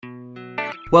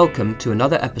Welcome to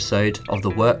another episode of the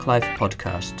WorkLife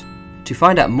podcast. To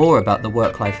find out more about the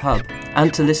WorkLife Hub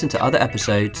and to listen to other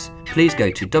episodes, please go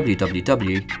to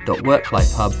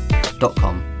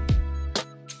www.worklifehub.com.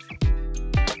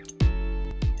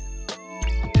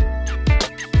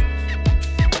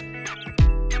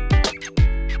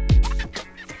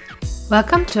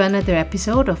 Welcome to another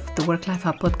episode of the WorkLife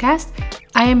Hub podcast.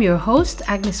 I am your host,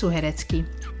 Agnes Uherecki.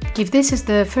 If this is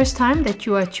the first time that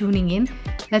you are tuning in,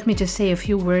 let me just say a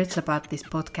few words about this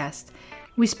podcast.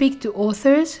 We speak to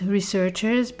authors,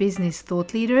 researchers, business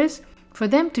thought leaders, for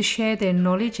them to share their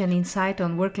knowledge and insight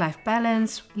on work-life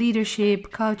balance,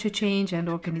 leadership, culture change, and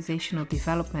organizational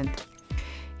development.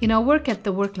 In our work at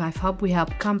the WorkLife Hub, we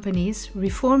help companies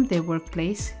reform their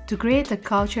workplace to create a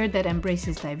culture that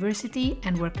embraces diversity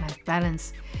and work-life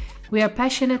balance. We are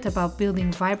passionate about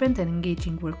building vibrant and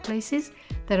engaging workplaces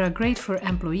that are great for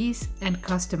employees and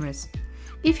customers.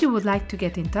 If you would like to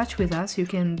get in touch with us, you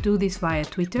can do this via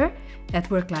Twitter at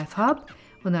WorkLife Hub,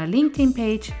 on our LinkedIn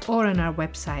page, or on our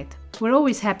website. We're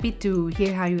always happy to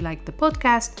hear how you like the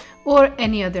podcast or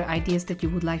any other ideas that you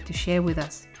would like to share with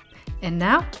us. And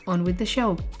now, on with the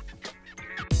show.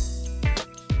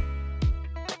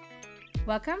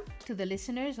 Welcome to the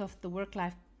listeners of the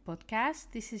WorkLife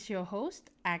podcast. This is your host,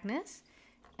 Agnes,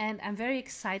 and I'm very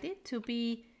excited to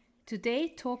be today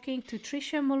talking to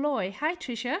Tricia Molloy. Hi,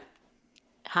 Tricia.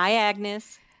 Hi,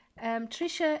 Agnes.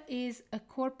 Tricia is a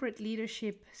corporate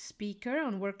leadership speaker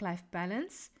on work-life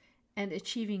balance and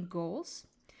achieving goals.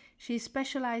 She is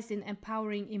specialized in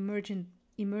empowering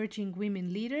emerging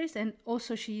women leaders, and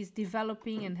also she is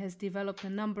developing and has developed a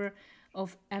number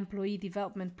of employee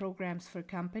development programs for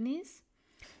companies.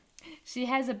 She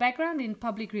has a background in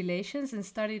public relations and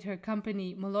started her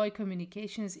company Molloy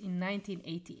Communications in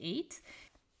 1988.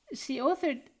 She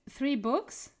authored 3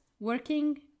 books,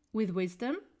 Working with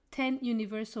Wisdom, 10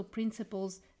 Universal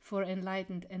Principles for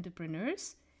Enlightened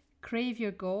Entrepreneurs, Crave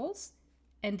Your Goals,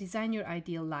 and Design Your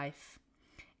Ideal Life.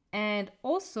 And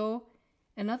also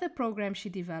another program she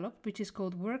developed, which is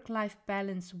called Work-Life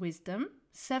Balance Wisdom,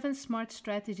 7 Smart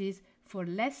Strategies for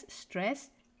Less Stress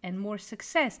and More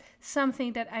Success,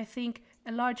 something that I think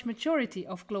a large majority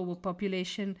of global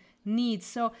population needs.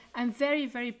 So I'm very,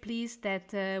 very pleased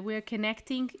that we're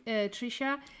connecting,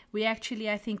 Tricia. We actually,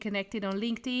 I think, connected on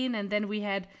LinkedIn, and then we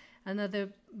had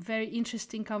another very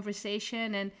interesting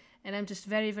conversation, and I'm just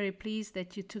very, very pleased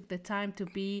that you took the time to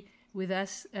be with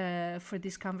us for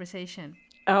this conversation.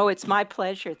 Oh, it's my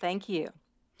pleasure. Thank you.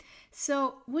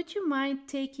 So would you mind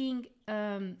taking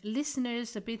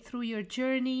listeners a bit through your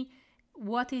journey?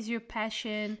 What is your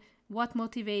passion? What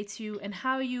motivates you? And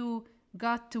how you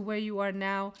got to where you are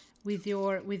now with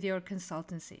your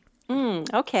consultancy?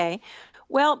 Okay.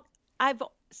 Well, I've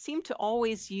seemed to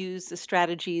always use the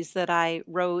strategies that I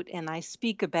wrote and I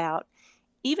speak about,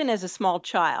 even as a small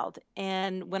child.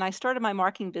 And when I started my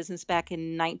marketing business back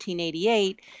in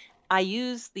 1988, I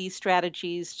used these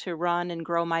strategies to run and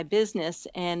grow my business.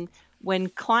 And when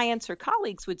clients or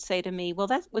colleagues would say to me, well,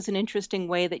 that was an interesting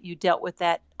way that you dealt with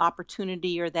that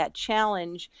opportunity or that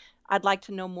challenge, I'd like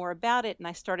to know more about it. And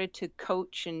I started to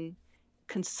coach and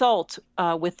consult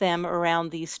with them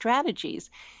around these strategies.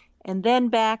 And then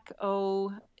back,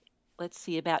 about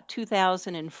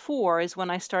 2004 is when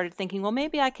I started thinking, well,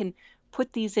 maybe I can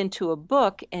put these into a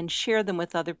book and share them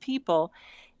with other people.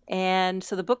 And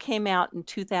so the book came out in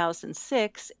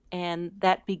 2006, and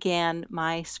that began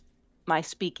my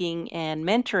speaking and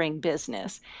mentoring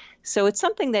business. So it's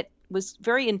something that was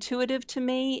very intuitive to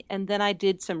me. And then I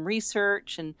did some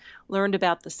research and learned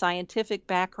about the scientific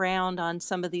background on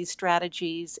some of these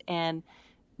strategies. And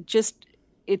just,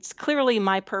 it's clearly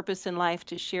my purpose in life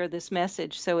to share this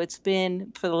message. So it's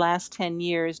been, for the last 10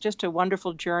 years, just a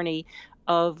wonderful journey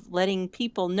of letting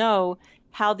people know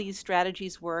how these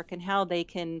strategies work and how they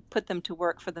can put them to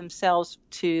work for themselves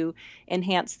to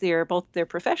enhance both their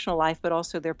professional life, but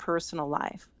also their personal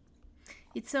life.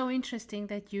 It's so interesting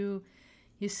that you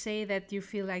say that you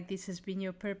feel like this has been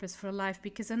your purpose for life,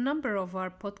 because a number of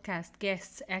our podcast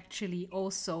guests actually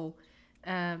also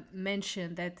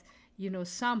mentioned that,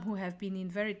 some who have been in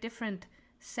very different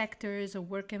sectors or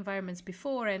work environments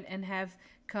before and have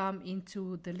come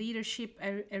into the leadership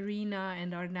arena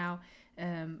and are now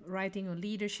writing on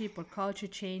leadership or culture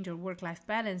change or work-life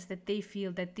balance, that they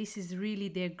feel that this is really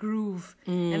their groove.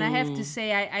 And I have to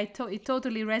say, it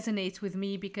totally resonates with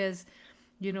me, because,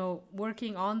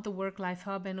 working on the WorkLife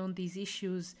Hub and on these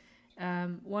issues,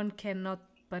 one cannot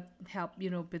but help,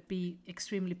 but be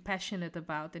extremely passionate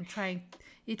about and trying.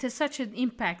 It has such an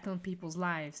impact on people's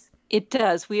lives. It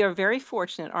does. We are very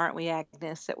fortunate, aren't we,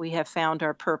 Agnes, that we have found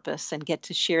our purpose and get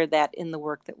to share that in the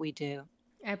work that we do.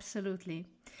 Absolutely.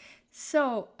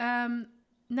 So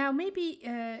now maybe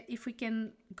if we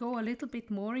can go a little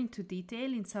bit more into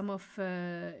detail in some of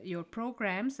your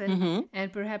programs,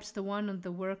 and perhaps the one on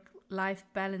the work-life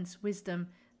balance wisdom,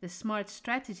 the smart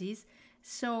strategies.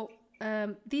 So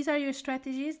these are your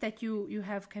strategies that you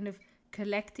have kind of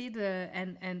collected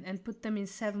and put them in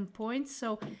 7 points.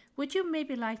 So would you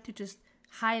maybe like to just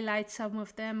highlight some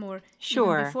of them, or even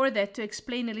Sure. before that, to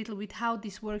explain a little bit how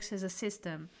this works as a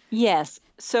system? Yes.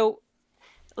 So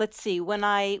let's see. When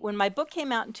my book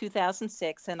came out in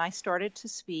 2006 and I started to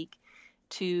speak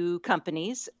to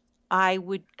companies, I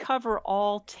would cover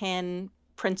all 10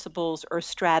 principles or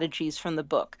strategies from the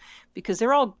book because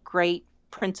they're all great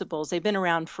principles. They've been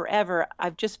around forever.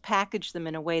 I've just packaged them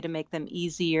in a way to make them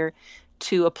easier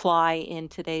to apply in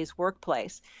today's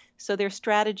workplace. So they're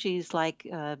strategies like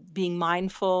being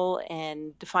mindful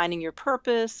and defining your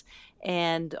purpose,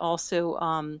 and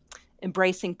also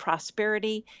embracing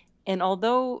prosperity. And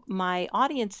although my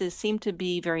audiences seemed to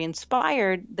be very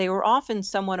inspired, they were often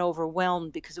somewhat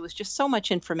overwhelmed because it was just so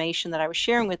much information that I was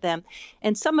sharing with them.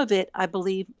 And some of it, I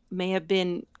believe, may have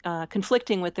been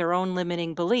conflicting with their own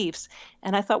limiting beliefs.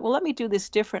 And I thought, well, let me do this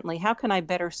differently. How can I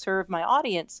better serve my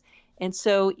audience? And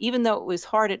so, even though it was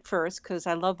hard at first, because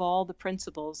I love all the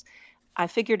principles, I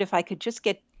figured if I could just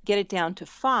get it down to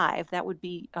 5, that would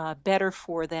be better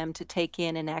for them to take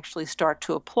in and actually start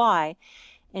to apply.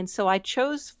 And so I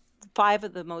chose 5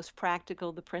 of the most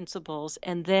practical, the principles,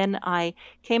 and then I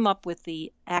came up with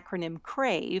the acronym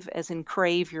CRAVE, as in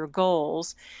crave your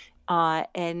goals.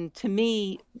 And to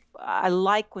me, I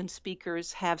like when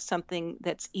speakers have something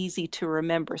that's easy to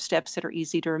remember, steps that are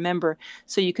easy to remember,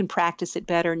 so you can practice it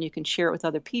better and you can share it with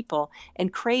other people.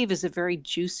 And crave is a very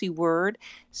juicy word.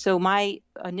 So my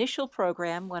initial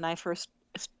program, when I first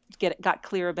got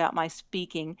clear about my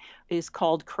speaking, is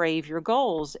called Crave Your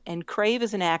Goals. And CRAVE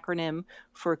is an acronym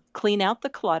for clean out the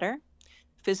clutter,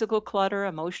 physical clutter,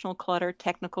 emotional clutter,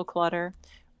 technical clutter,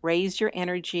 raise your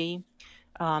energy,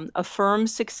 affirm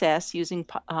success using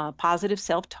positive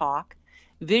self-talk,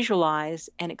 visualize,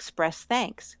 and express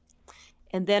thanks.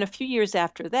 And then a few years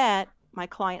after that, my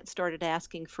clients started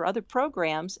asking for other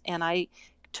programs, and I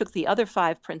took the other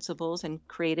 5 principles and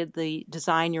created the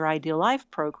Design Your Ideal Life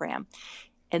program.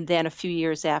 And then a few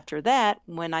years after that,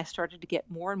 when I started to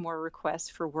get more and more requests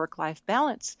for work-life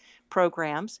balance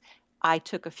programs, I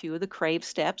took a few of the crave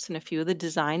steps and a few of the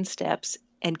design steps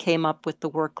and came up with the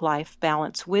work-life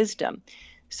balance wisdom.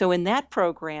 So in that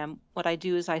program, what I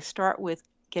do is I start with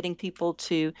getting people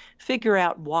to figure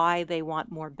out why they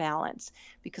want more balance.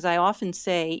 Because I often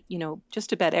say,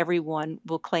 just about everyone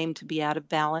will claim to be out of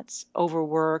balance,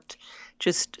 overworked,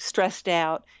 just stressed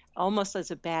out, almost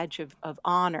as a badge of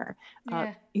honor.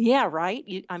 Yeah, Yeah,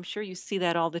 right? I'm sure you see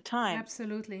that all the time.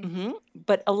 absolutely.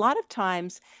 But a lot of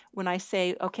times when I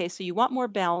say, okay, so you want more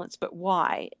balance, but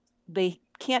why? They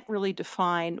can't really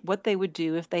define what they would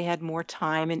do if they had more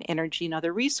time and energy and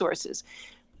other resources.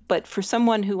 But for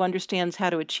someone who understands how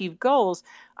to achieve goals,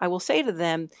 I will say to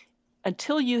them,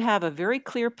 until you have a very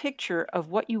clear picture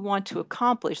of what you want to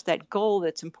accomplish, that goal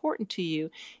that's important to you,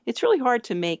 it's really hard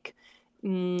to make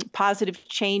positive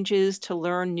changes, to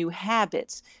learn new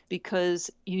habits, because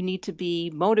you need to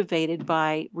be motivated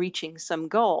by reaching some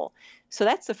goal. So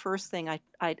that's the first thing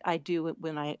I do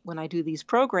when I do these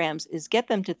programs, is get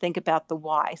them to think about the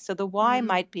why. So the why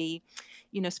might be,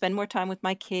 spend more time with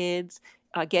my kids,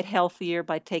 get healthier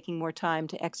by taking more time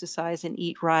to exercise and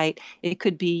eat right. It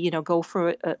could be, go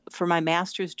for my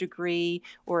master's degree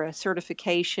or a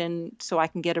certification so I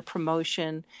can get a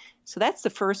promotion. So that's the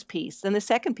first piece. Then the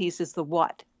second piece is the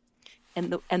what.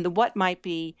 And the what might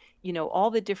be,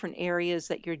 all the different areas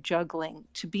that you're juggling,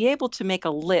 to be able to make a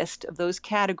list of those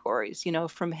categories,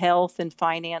 from health and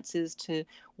finances to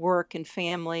work and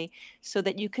family, so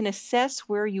that you can assess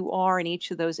where you are in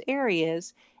each of those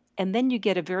areas. And then you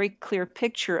get a very clear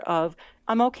picture of,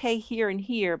 I'm okay here and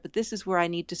here, but this is where I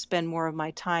need to spend more of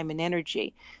my time and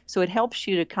energy. So it helps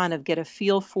you to kind of get a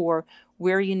feel for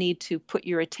where you need to put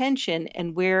your attention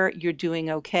and where you're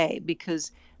doing okay,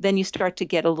 because then you start to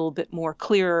get a little bit more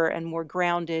clearer and more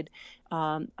grounded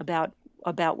about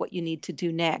what you need to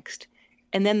do next.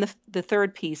 And then the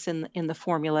third piece in the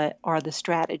formula are the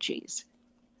strategies.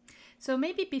 So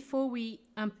maybe before we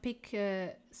unpick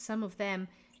some of them,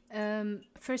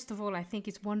 first of all, I think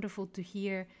it's wonderful to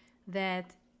hear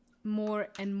that more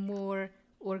and more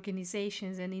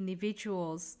organizations and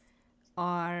individuals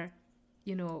are,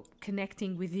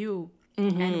 connecting with you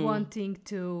and Mm-hmm.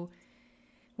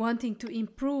 wanting to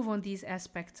improve on these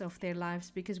aspects of their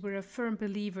lives, because we're a firm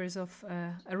believers of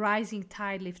a rising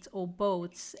tide lifts all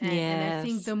boats, and I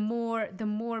think Yes. the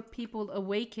more people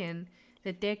awaken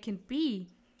that there can be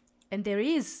and there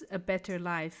is a better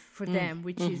life for them,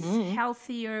 which is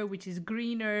healthier, which is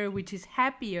greener, which is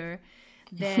happier,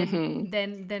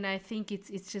 then I think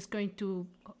it's just going to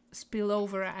spill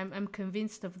over. I'm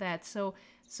convinced of that. So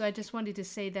I just wanted to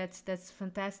say that's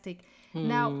fantastic.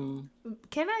 Now,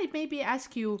 can I maybe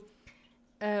ask you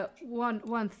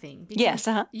one thing? Because Yes.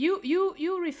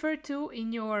 you refer to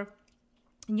in your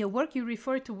work, you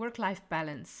refer to work-life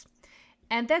balance,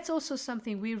 and that's also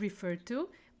something we refer to.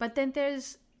 But then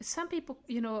there's some people,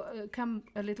 come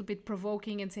a little bit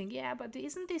provoking and saying, yeah, but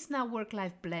isn't this now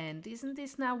work-life blend? Isn't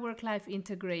this now work-life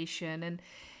integration?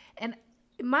 And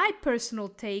my personal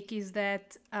take is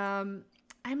that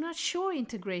I'm not sure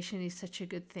integration is such a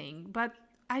good thing, but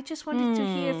I just wanted to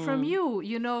hear from you,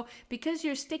 because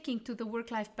you're sticking to the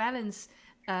work-life balance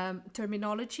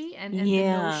terminology and the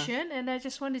notion, and I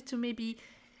just wanted to maybe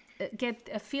get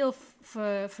a feel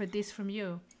for this from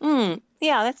you.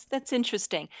 Yeah, that's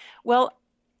interesting. Well,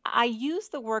 I use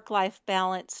the work-life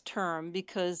balance term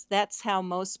because that's how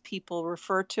most people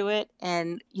refer to it,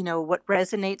 and what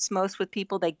resonates most with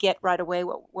people, they get right away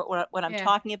what I'm Yeah.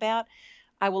 talking about.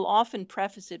 I will often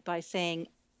preface it by saying,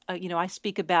 I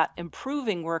speak about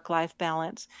improving work-life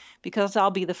balance because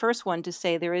I'll be the first one to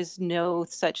say there is no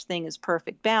such thing as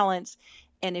perfect balance,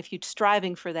 and if you're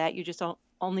striving for that, you're just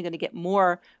only going to get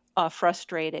more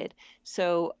frustrated.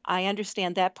 So I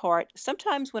understand that part.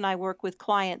 Sometimes when I work with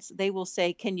clients, they will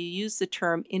say, can you use the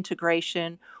term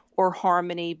integration or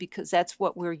harmony, because that's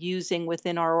what we're using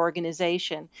within our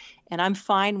organization. And I'm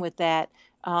fine with that.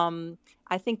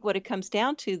 I think what it comes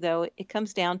down to, though, it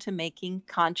comes down to making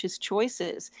conscious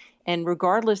choices. And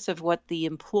regardless of what the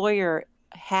employer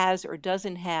has or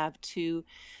doesn't have to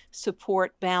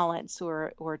support balance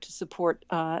or to support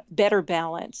better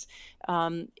balance,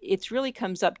 it's really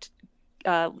comes up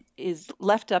to, is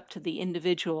left up to the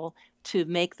individual to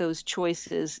make those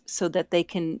choices so that they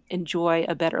can enjoy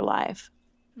a better life.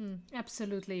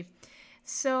 Absolutely.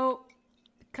 So,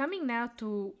 coming now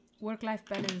to work-life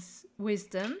balance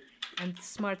wisdom and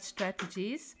smart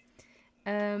strategies,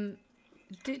 um,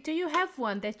 do you have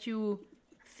one that you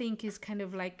think is kind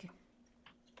of like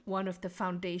one of the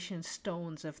foundation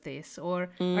stones of this,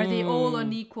 or are they all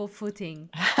on equal footing?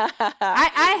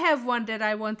 I have one that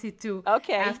I wanted to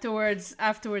Okay. afterwards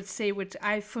say, which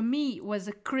for me was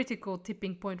a critical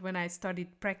tipping point when I started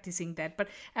practicing that. But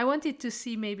I wanted to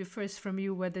see maybe first from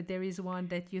you whether there is one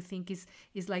that you think is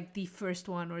like the first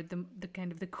one, or the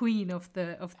kind of the queen of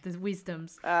the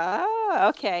wisdoms.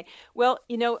 Okay. Well,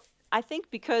 I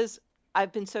think because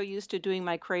I've been so used to doing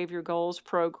my Crave Your Goals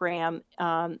program,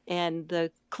 and the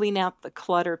clean out the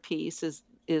clutter piece is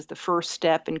the first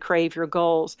step in Crave Your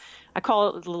Goals. I call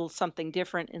it a little something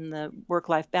different in the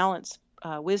work-life balance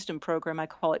wisdom program. I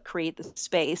call it create the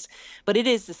space, but it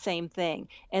is the same thing.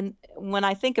 And when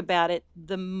I think about it,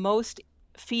 the most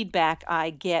feedback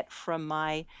I get from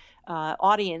my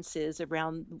audiences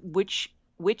around which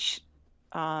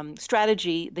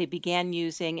strategy they began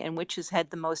using and which has had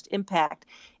the most impact,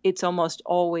 it's almost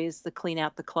always the clean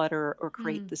out the clutter or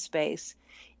create the space.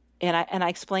 And I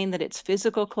explain that it's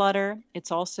physical clutter.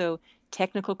 It's also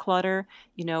technical clutter.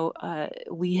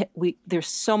 We there's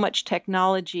so much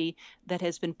technology that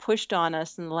has been pushed on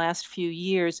us in the last few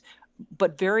years,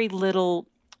 but very little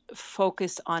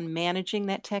focus on managing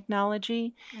that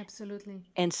technology. Absolutely.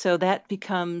 And so that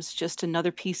becomes just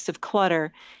another piece of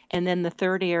clutter. And then the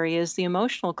third area is the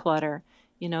emotional clutter.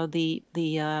 The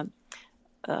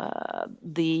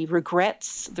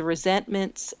regrets, the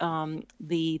resentments,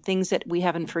 the things that we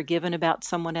haven't forgiven about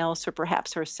someone else or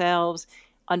perhaps ourselves,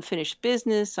 unfinished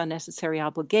business, unnecessary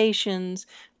obligations,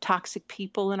 toxic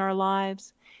people in our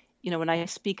lives. When I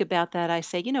speak about that, I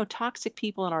say, toxic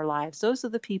people in our lives, those are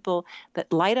the people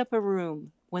that light up a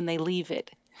room when they leave it.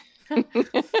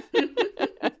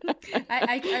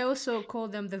 I also call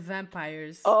them the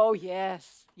vampires. Oh,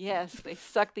 yes. Yes. They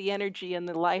suck the energy and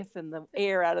the life and the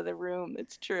air out of the room.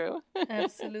 It's true.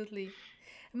 Absolutely.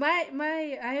 My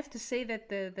I have to say that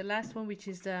the last one, which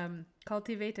is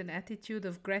cultivate an attitude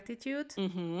of gratitude,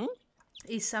 Mm-hmm.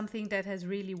 is something that has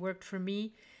really worked for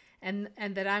me, and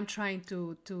that I'm trying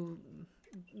to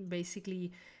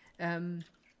basically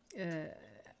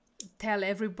tell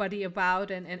everybody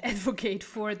about, and advocate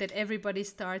for, that everybody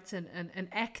starts an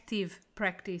active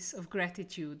practice of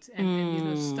gratitude,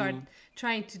 and start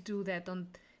trying to do that on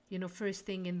first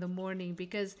thing in the morning,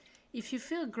 because if you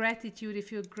feel gratitude,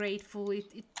 if you're grateful,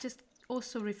 it just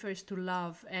also refers to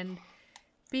love. And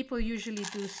people usually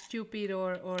do stupid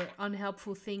or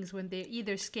unhelpful things when they're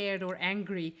either scared or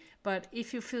angry, but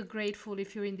if you feel grateful,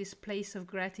 if you're in this place of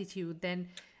gratitude, then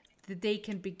the day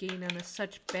can begin on a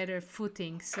such better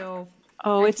footing. So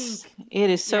Oh, I it think,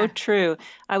 is so yeah. true.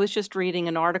 I was just reading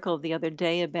an article the other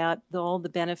day about all the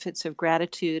benefits of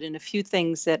gratitude, and a few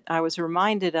things that I was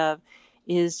reminded of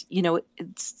is,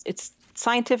 it's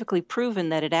scientifically proven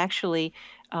that it actually,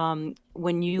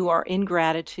 when you are in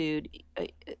gratitude,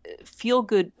 feel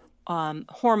good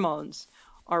hormones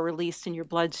are released in your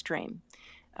bloodstream.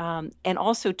 And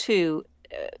also, too,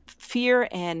 fear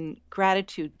and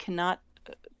gratitude cannot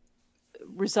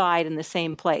reside in the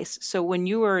same place. So when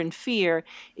you are in fear,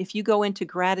 if you go into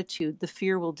gratitude, the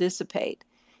fear will dissipate.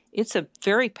 It's a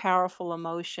very powerful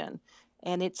emotion,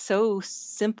 and it's so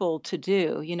simple to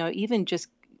do. Even just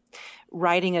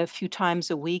writing a few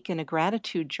times a week in a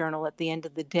gratitude journal at the end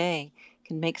of the day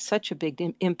can make such a big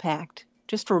impact.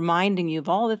 Just reminding you of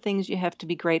all the things you have to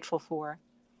be grateful for.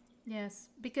 Yes,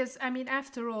 because I mean,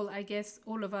 after all, I guess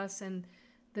all of us and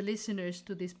the listeners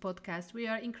to this podcast, we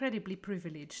are incredibly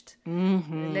privileged.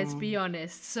 Let's be Hmm.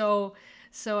 honest. So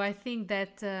I think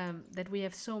that that we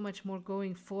have so much more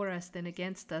going for us than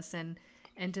against us, and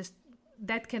just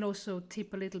that can also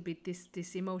tip a little bit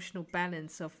this emotional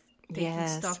balance of taking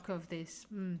Yes, stock of this.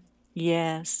 Mm.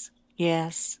 yes,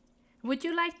 yes. Would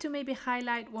you like to maybe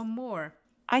highlight one more?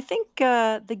 I think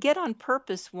the get on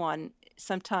purpose one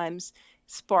sometimes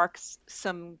sparks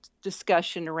some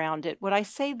discussion around it. What I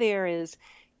say there is,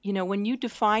 when you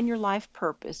define your life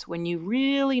purpose, when you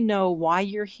really know why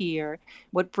you're here,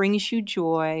 what brings you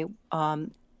joy,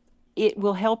 it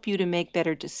will help you to make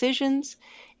better decisions.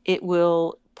 It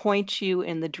will point you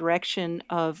in the direction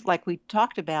of, like we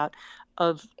talked about,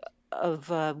 of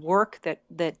work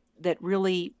that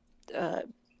really uh,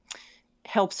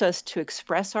 helps us to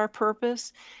express our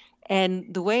purpose.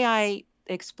 And the way I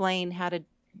explain how to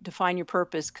define your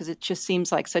purpose, because it just seems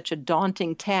like such a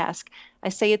daunting task, I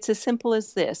say it's as simple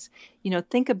as this.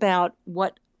 Think about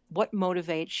what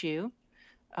motivates you,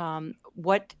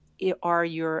 what are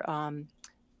your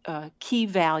key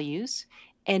values,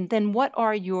 and then what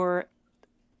are your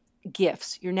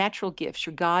gifts, your natural gifts,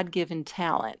 your God-given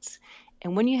talents.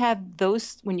 And when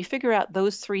you figure out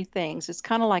those three things, it's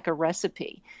kind of like a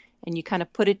recipe, and you kind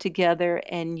of put it together,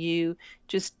 and you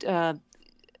just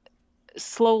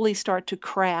slowly start to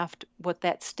craft what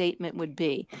that statement would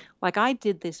be. Like I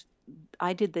did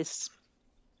this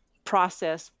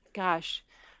process, gosh,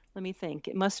 let me think.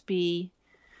 It must be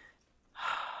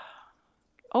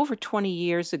over 20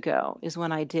 years ago is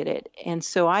when I did it. And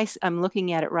so I'm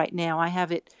looking at it right now. I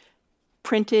have it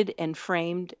printed and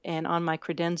framed and on my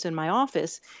credenza in my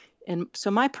office. And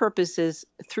so my purpose is,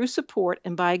 through support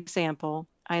and by example,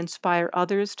 I inspire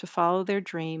others to follow their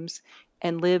dreams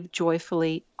and live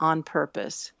joyfully on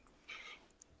purpose.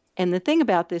 And the thing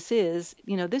about this is,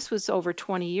 this was over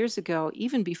 20 years ago,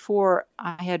 even before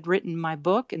I had written my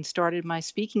book and started my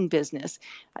speaking business.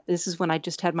 This is when I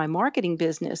just had my marketing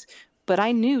business. But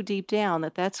I knew deep down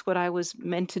that that's what I was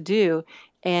meant to do.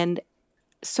 And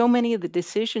so many of the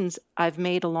decisions I've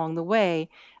made along the way,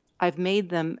 I've made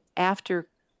them after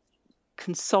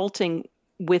consulting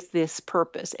with this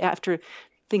purpose, after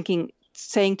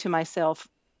saying to myself,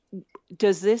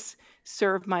 does this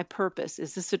serve my purpose?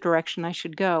 Is this a direction I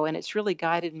should go? And it's really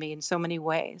guided me in so many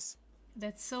ways.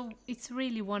 It's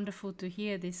really wonderful to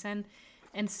hear this, and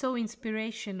so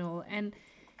inspirational, and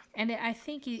I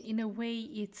think in a way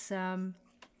it's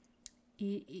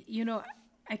you know,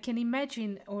 I can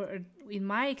imagine, or in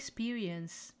my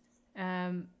experience,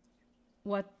 um,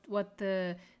 what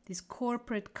the this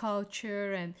corporate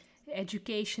culture and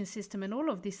education system and all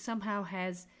of this somehow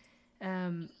has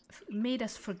made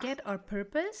us forget our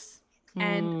purpose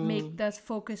and make Mm, us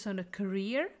focus on a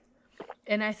career.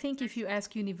 And I think if you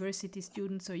ask university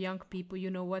students or young people,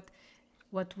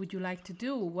 what would you like to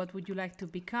do? What would you like to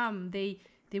become? They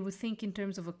would think in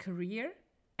terms of a career,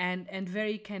 and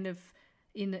very kind of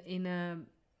in a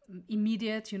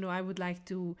immediate. I would like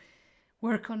to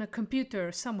work on a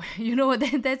computer somewhere.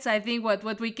 That's, I think,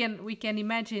 what we can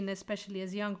imagine, especially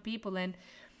as young people. And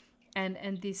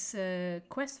this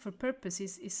quest for purpose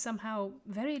is somehow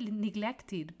very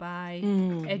neglected by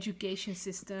mm. education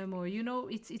system, or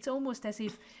it's almost as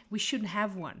if we shouldn't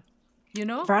have one you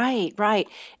know Right, right.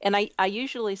 And I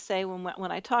usually say,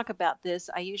 when I talk about this,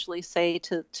 I usually say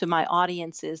to my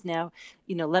audiences, now,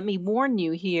 let me warn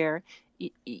you here.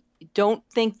 Don't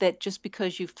think that just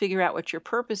because you figure out what your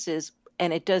purpose is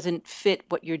and it doesn't fit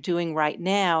what you're doing right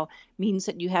now means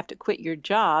that you have to quit your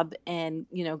job and,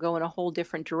 go in a whole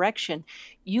different direction.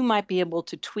 You might be able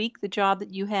to tweak the job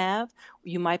that you have.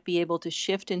 You might be able to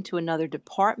shift into another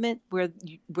department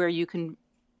where you can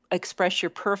express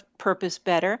your purpose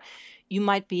better. You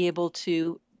might be able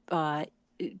to uh,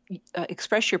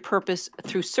 express your purpose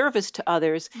through service to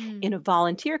others mm, in a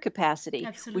volunteer capacity, which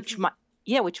absolutely. might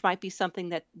which might be something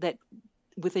that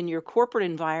within your corporate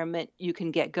environment you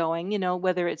can get going,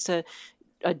 whether it's a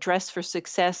dress for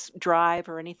success drive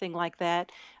or anything like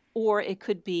that. Or it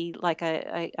could be like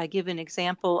I give an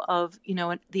example of,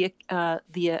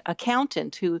 the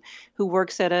accountant who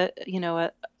works at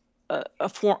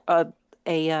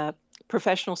a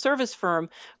professional service firm,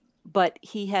 but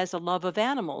he has a love of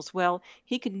animals. Well,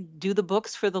 he can do the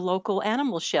books for the local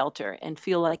animal shelter and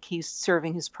feel like he's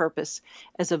serving his purpose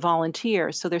as a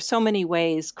volunteer. So there's so many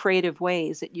ways, creative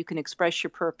ways, that you can express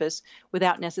your purpose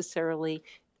without necessarily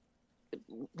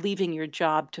leaving your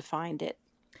job to find it.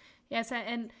 Yes,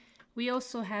 and we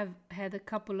also have had a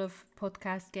couple of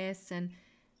podcast guests and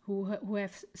who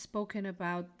have spoken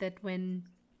about that when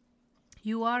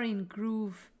you are in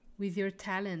groove with your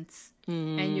talents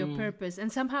and your purpose,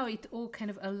 and somehow it all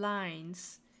kind of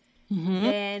aligns,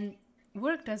 then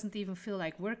work doesn't even feel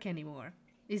like work anymore.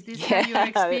 Is this how you're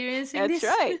experiencing That's this?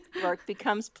 right. Work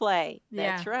becomes play.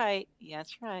 Yeah. That's right.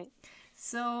 That's right.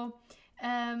 So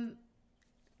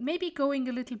maybe going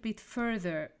a little bit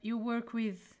further, you work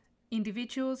with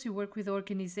individuals, you work with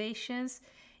organizations.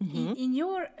 In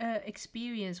your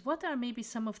experience, what are maybe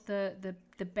some of the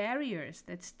barriers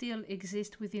that still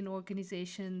exist within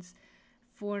organizations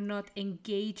for not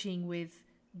engaging with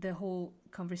the whole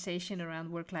conversation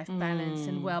around work-life balance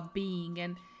and well-being,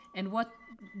 and what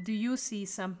do you see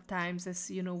sometimes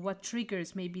as, what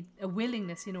triggers maybe a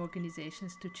willingness in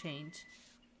organizations to change?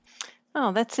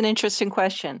 Oh, that's an interesting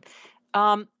question.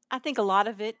 I think a lot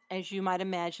of it, as you might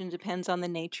imagine, depends on the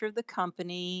nature of the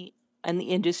company and the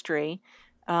industry.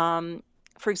 Um,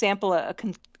 for example, a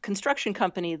construction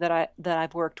company that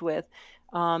I've worked with,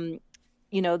 um,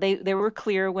 they were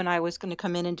clear when I was going to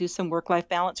come in and do some work-life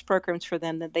balance programs for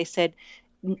them, that they said,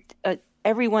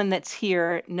 everyone that's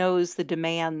here knows the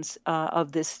demands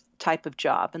of this type of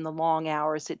job and the long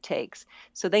hours it takes.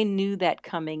 So they knew that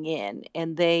coming in,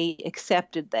 and they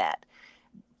accepted that.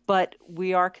 But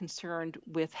we are concerned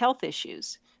with health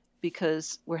issues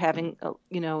because we're having,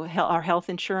 our health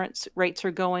insurance rates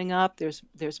are going up.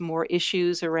 There's more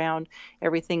issues around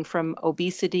everything from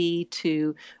obesity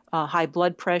to high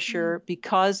blood pressure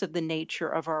because of the nature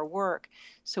of our work.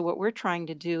 So what we're trying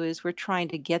to do is we're trying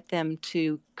to get them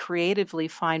to creatively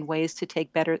find ways to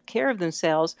take better care of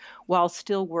themselves while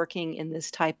still working in this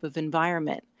type of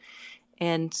environment.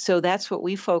 And so that's what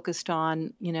we focused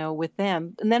on, with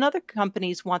them. And then other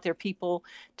companies want their people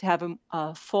to have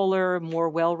a fuller, more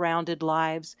well-rounded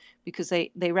lives because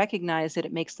they recognize that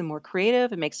it makes them more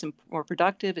creative, it makes them more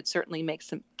productive, it certainly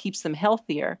keeps them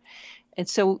healthier. And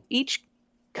so each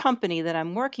company that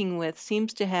I'm working with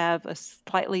seems to have a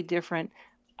slightly different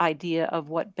idea of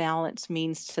what balance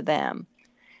means to them.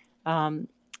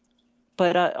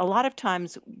 But a lot of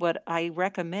times what I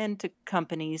recommend to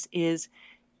companies is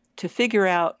to figure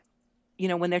out,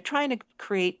 when they're trying to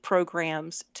create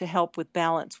programs to help with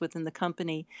balance within the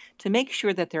company, to make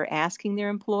sure that they're asking their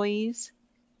employees.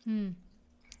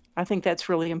 I think that's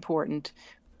really important,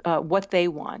 what they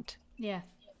want. Yeah,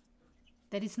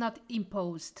 that it's not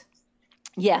imposed.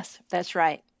 Yes, that's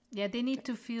right. Yeah, they need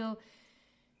to feel,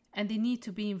 and they need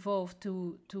to be involved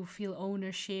to feel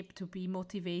ownership, to be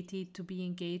motivated, to be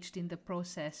engaged in the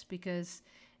process. Because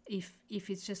if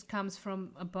it just comes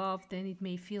from above, then it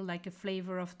may feel like a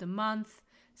flavor of the month,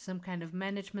 some kind of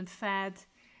management fad,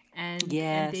 and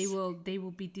Yes. they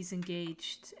will be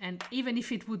disengaged. And even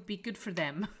if it would be good for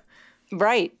them.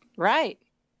 Right.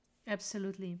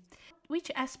 Absolutely.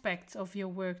 Which aspects of your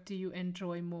work do you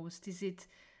enjoy most? Is it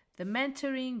the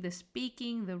mentoring, the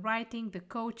speaking, the writing, the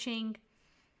coaching?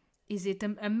 Is it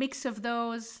a mix of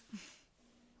those?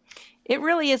 It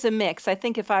really is a mix. I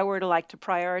think if I were to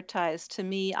prioritize, to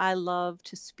me, I love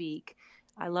to speak.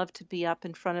 I love to be up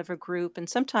in front of a group, and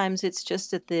sometimes it's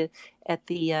just at the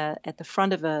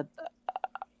front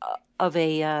of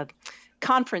a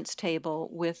conference table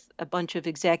with a bunch of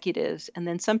executives, and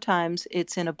then sometimes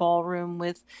it's in a ballroom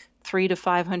with 300 to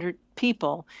 500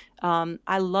 people.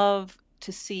 I love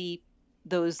to see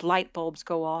those light bulbs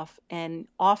go off, and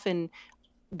often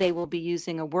they will be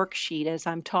using a worksheet as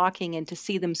I'm talking, and to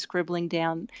see them scribbling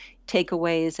down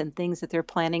takeaways and things that they're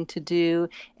planning to do,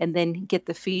 and then get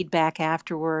the feedback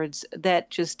afterwards, that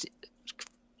just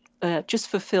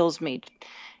fulfills me.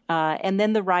 And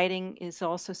then the writing is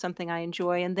also something I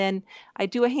enjoy. And then I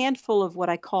do a handful of what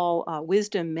I call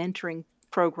wisdom mentoring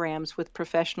programs with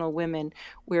professional women,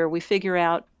 where we figure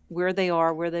out where they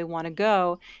are, where they want to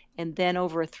go. And then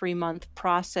over a 3-month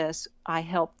process, I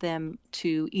help them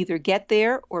to either get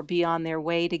there or be on their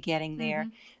way to getting there,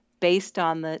 based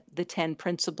on the 10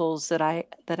 principles that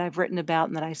I've written about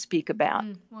and that I speak about.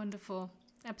 Wonderful.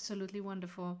 Absolutely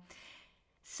wonderful.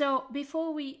 So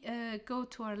before we go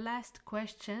to our last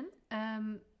question,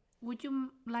 would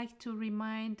you like to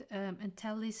remind and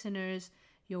tell listeners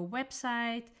your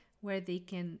website, where they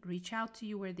can reach out to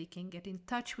you, where they can get in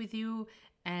touch with you,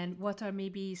 and what are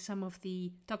maybe some of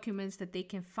the documents that they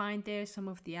can find there, some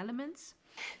of the elements?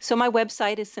 So my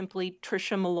website is simply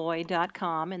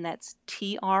triciamolloy.com, and that's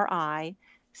TRICIAMOLLOY,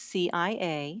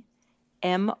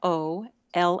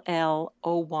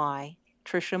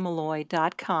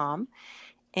 triciamolloy.com.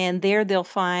 And there they'll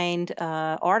find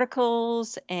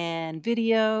articles and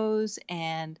videos,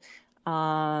 and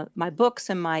my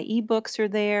books and my ebooks are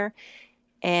there.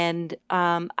 And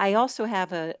I also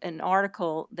have an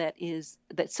article that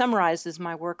summarizes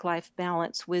my work-life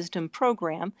balance wisdom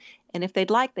program. And if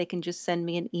they'd like, they can just send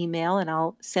me an email, and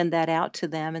I'll send that out to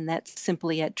them. And that's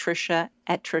simply at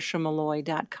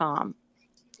Tricia@TriciaMolloy.com.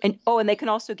 And they can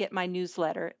also get my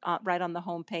newsletter right on the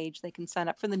homepage. They can sign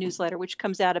up for the newsletter, which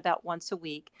comes out about once a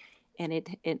week.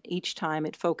 And each time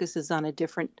it focuses on a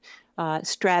different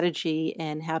strategy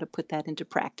and how to put that into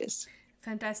practice.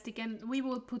 Fantastic. And we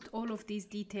will put all of these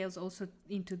details also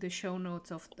into the show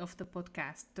notes of the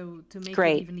podcast to make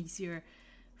Great. it even easier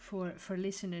for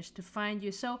listeners to find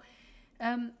you. So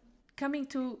coming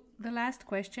to the last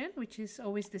question, which is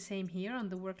always the same here on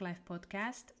the WorkLife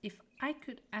podcast, if I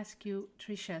could ask you,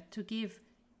 Tricia, to give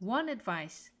one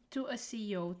advice to a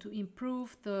CEO to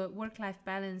improve the work-life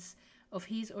balance of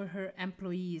his or her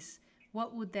employees,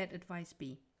 what would that advice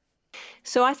be?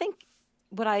 So I think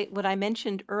what I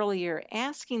mentioned earlier,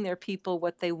 asking their people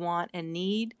what they want and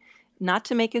need, not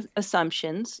to make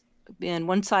assumptions, and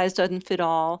one size doesn't fit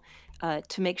all,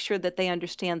 to make sure that they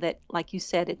understand that, like you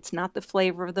said, it's not the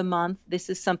flavor of the month. This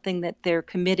is something that they're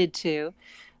committed to.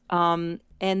 And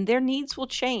their needs will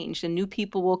change and new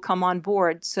people will come on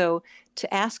board. So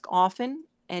to ask often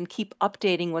and keep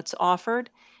updating what's offered.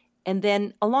 And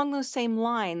then along those same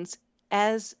lines,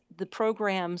 as the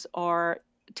programs are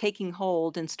taking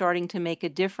hold and starting to make a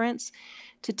difference,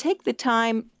 to take the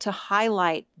time to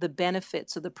highlight the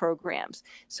benefits of the programs.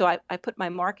 So I put my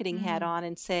marketing hat on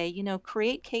and say,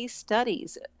 create case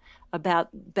studies about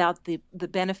the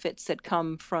benefits that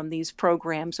come from these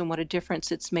programs and what a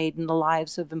difference it's made in the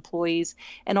lives of employees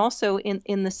and also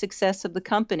in the success of the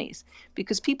companies,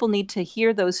 because people need to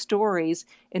hear those stories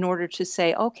in order to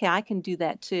say, okay, I can do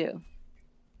that too.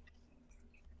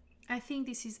 I think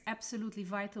this is absolutely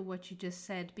vital what you just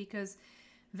said, because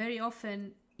very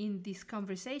often in these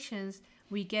conversations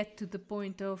we get to the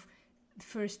point of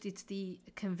first it's the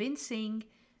convincing,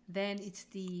 then it's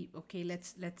the okay,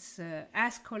 let's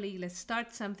ask colleague, let's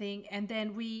start something, and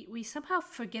then we somehow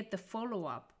forget the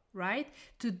follow-up, right?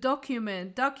 To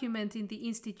document in the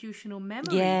institutional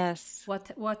memory Yes.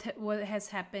 what has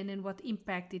happened and what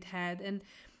impact it had. And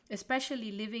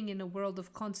especially living in a world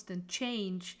of constant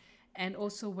change, and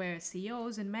also where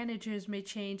CEOs and managers may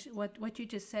change, what you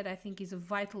just said I think is of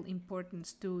vital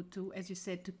importance to as you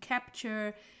said, to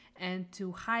capture and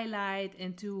to highlight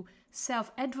and to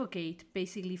self-advocate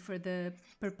basically for the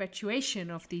perpetuation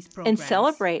of these programs. And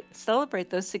celebrate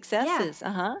those successes.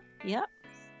 Yeah. Yeah.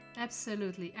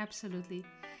 Absolutely.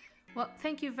 Well,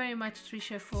 thank you very much,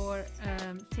 Tricia, for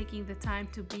taking the time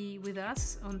to be with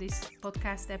us on this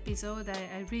podcast episode.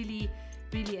 I really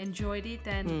enjoyed it,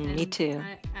 and me too.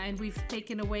 And we've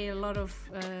taken away a lot of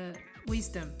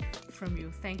wisdom from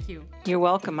you. Thank you. You're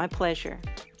welcome. My pleasure.